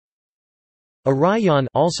A raion,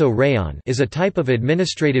 also Raion, is a type of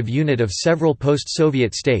administrative unit of several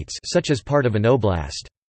post-Soviet states, such as part of an oblast.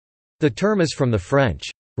 The term is from the French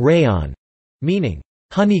rayon, meaning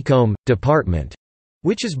honeycomb, department,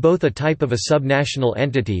 which is both a type of a subnational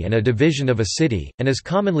entity and a division of a city, and is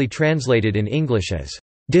commonly translated in English as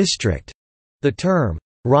district. The term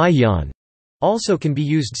raion also can be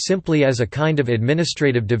used simply as a kind of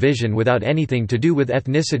administrative division without anything to do with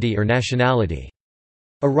ethnicity or nationality.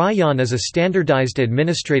 A raion is a standardized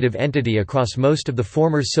administrative entity across most of the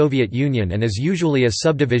former Soviet Union and is usually a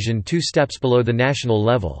subdivision 2 steps below the national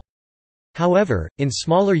level. However, in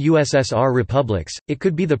smaller USSR republics, it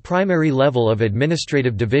could be the primary level of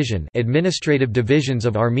administrative division, administrative divisions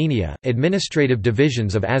of Armenia, administrative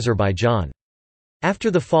divisions of Azerbaijan.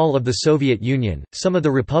 After the fall of the Soviet Union, some of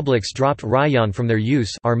the republics dropped raion from their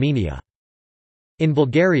use, Armenia. In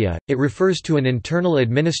Bulgaria, it refers to an internal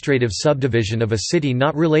administrative subdivision of a city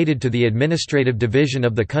not related to the administrative division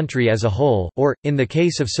of the country as a whole, or, in the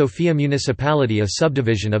case of Sofia municipality, a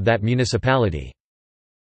subdivision of that municipality.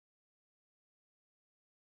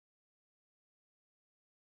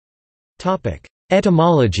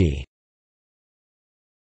 Etymology.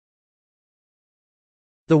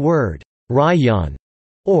 The word Raion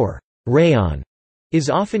or Raion is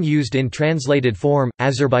often used in translated form: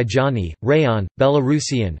 Azerbaijani, Raion,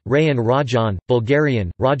 Belarusian, Raion Rajan, Bulgarian,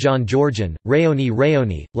 Rajan Georgian,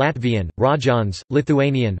 Raioni, Latvian, Rajons,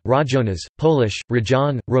 Lithuanian, Rajonas, Polish,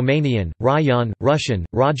 Rajan, Romanian, Raion, Russian,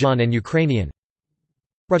 Rajan and Ukrainian.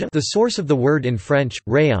 The source of the word in French,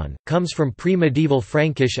 rayon, comes from pre-medieval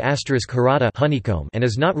Frankish *harata honeycomb and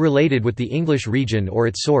is not related with the English region or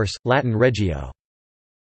its source, Latin regio.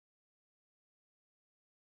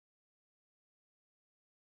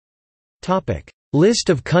 List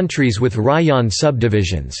of countries with raion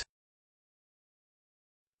subdivisions.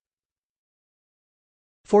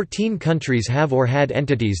 14 countries have or had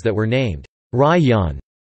entities that were named raion,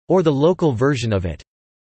 or the local version of it.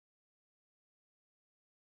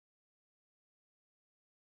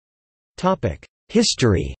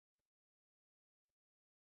 History.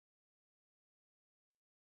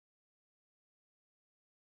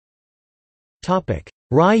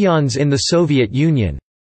 Raions in the Soviet Union.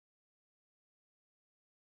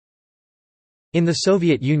 In the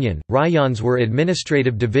Soviet Union, raions were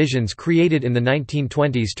administrative divisions created in the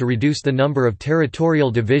 1920s to reduce the number of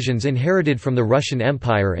territorial divisions inherited from the Russian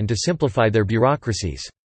Empire and to simplify their bureaucracies.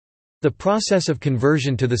 The process of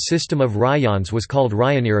conversion to the system of raions was called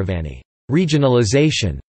raionirovanie,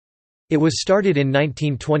 regionalization. It was started in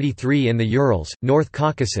 1923 in the Urals, North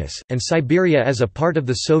Caucasus, and Siberia as a part of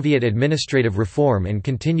the Soviet administrative reform and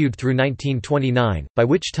continued through 1929, by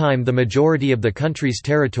which time the majority of the country's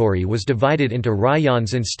territory was divided into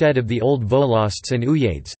raions instead of the old volosts and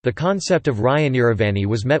uyezds. The concept of raionirovanie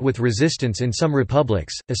was met with resistance in some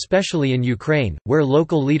republics, especially in Ukraine, where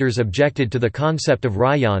local leaders objected to the concept of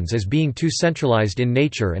raions as being too centralized in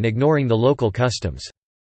nature and ignoring the local customs.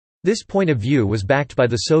 This point of view was backed by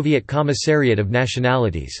the Soviet Commissariat of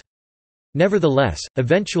Nationalities. Nevertheless,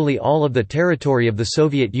 eventually all of the territory of the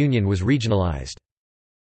Soviet Union was regionalized.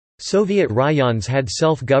 Soviet raions had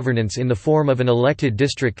self-governance in the form of an elected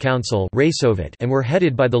district council and were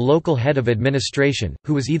headed by the local head of administration,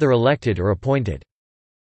 who was either elected or appointed.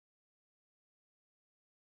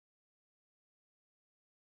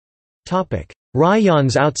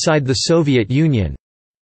 Raions outside the Soviet Union.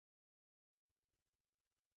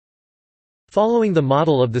 Following the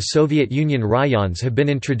model of the Soviet Union, raions have been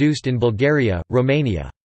introduced in Bulgaria,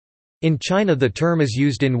 Romania. In China the term is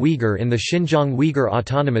used in Uyghur in the Xinjiang Uyghur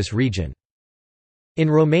Autonomous Region. In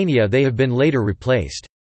Romania they have been later replaced.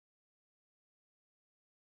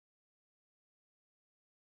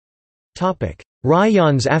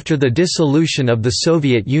 Raions after the dissolution of the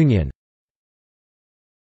Soviet Union.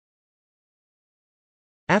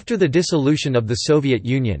 After the dissolution of the Soviet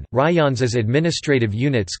Union, raions as administrative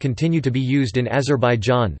units continue to be used in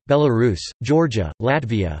Azerbaijan, Belarus, Georgia,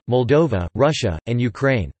 Latvia, Moldova, Russia, and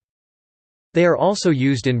Ukraine. They are also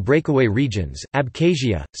used in breakaway regions,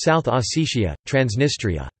 Abkhazia, South Ossetia,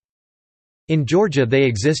 Transnistria. In Georgia they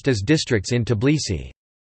exist as districts in Tbilisi.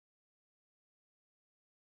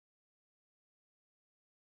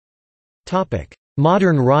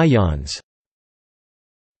 Modern raions.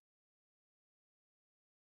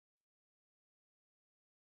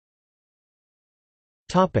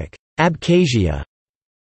 Abkhazia.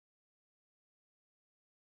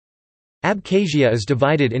 Abkhazia is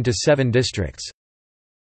divided into 7 districts.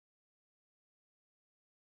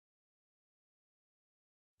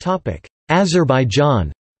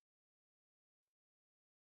 Azerbaijan.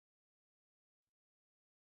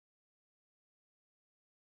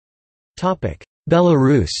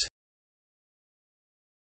 Belarus.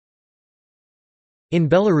 In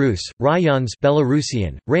Belarus, Raions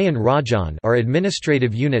Belarusian, Raion Rajon are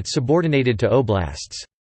administrative units subordinated to oblasts.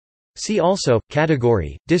 See also,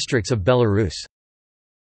 category, districts of Belarus.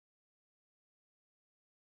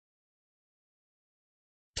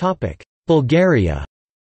 Bulgaria.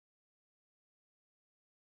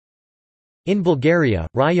 In Bulgaria,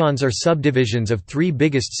 raions are subdivisions of three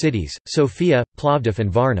biggest cities, Sofia, Plovdiv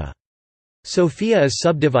and Varna. Sofia is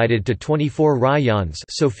subdivided to 24 raions,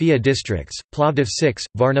 Sofia districts, Plovdiv 6,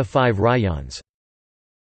 Varna 5 raions.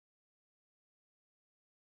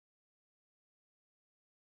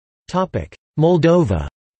 Moldova.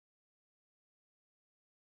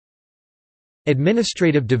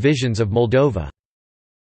 Administrative divisions of Moldova.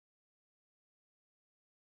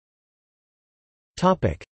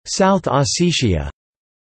 South Ossetia.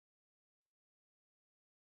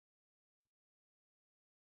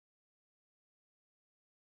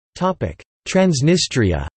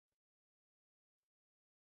 Transnistria.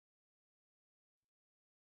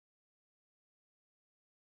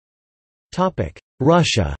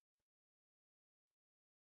 Russia.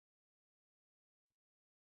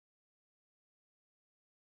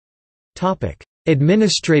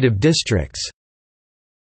 Administrative districts.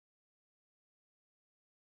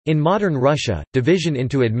 In modern Russia, division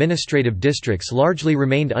into administrative districts largely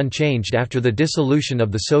remained unchanged after the dissolution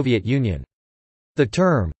of the Soviet Union. The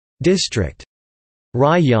term, district,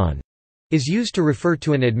 Raion, is used to refer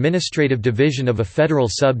to an administrative division of a federal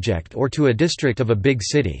subject or to a district of a big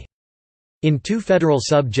city. In two federal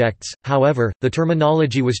subjects, however, the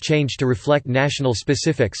terminology was changed to reflect national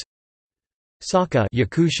specifics. Sakha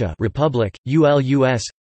Yakutia Republic, Ulus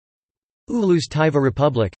Ulu's-Taiva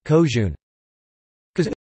Republic, Kozhun.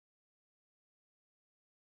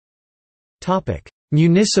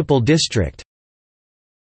 Municipal district.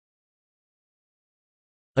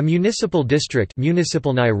 A municipal district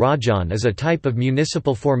Municipalny Rajon is a type of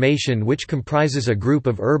municipal formation which comprises a group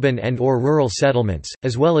of urban and/or rural settlements,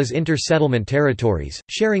 as well as inter-settlement territories,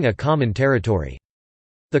 sharing a common territory.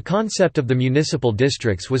 The concept of the municipal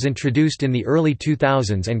districts was introduced in the early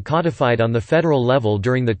 2000s and codified on the federal level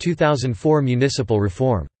during the 2004 municipal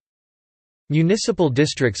reform. Municipal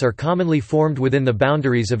districts are commonly formed within the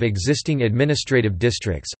boundaries of existing administrative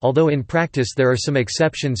districts, although in practice there are some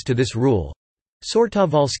exceptions to this rule.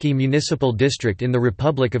 Sortovalsky Municipal District in the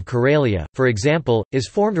Republic of Karelia, for example, is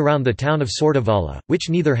formed around the town of Sortovala, which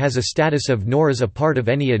neither has a status of nor is a part of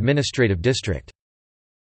any administrative district.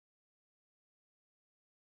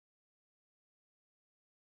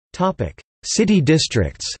 City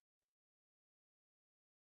districts.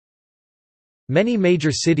 Many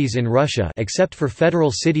major cities in Russia except for federal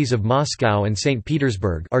cities of Moscow and St.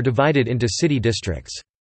 Petersburg are divided into city districts.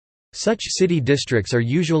 Such city districts are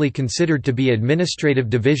usually considered to be administrative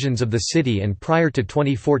divisions of the city and prior to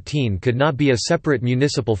 2014 could not be a separate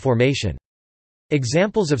municipal formation.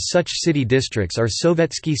 Examples of such city districts are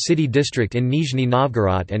Sovetsky City District in Nizhny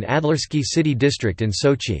Novgorod and Adlersky City District in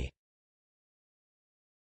Sochi.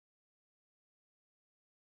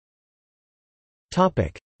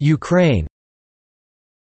 Ukraine.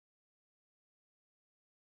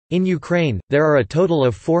 In Ukraine, there are a total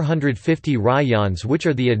of 450 raions which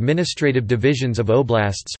are the administrative divisions of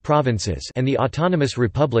oblasts provinces and the Autonomous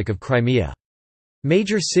Republic of Crimea.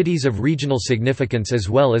 Major cities of regional significance as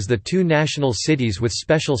well as the two national cities with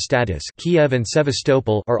special status Kiev and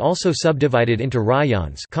Sevastopol are also subdivided into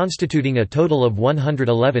raions constituting a total of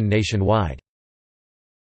 111 nationwide.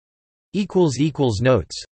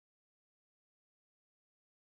 Notes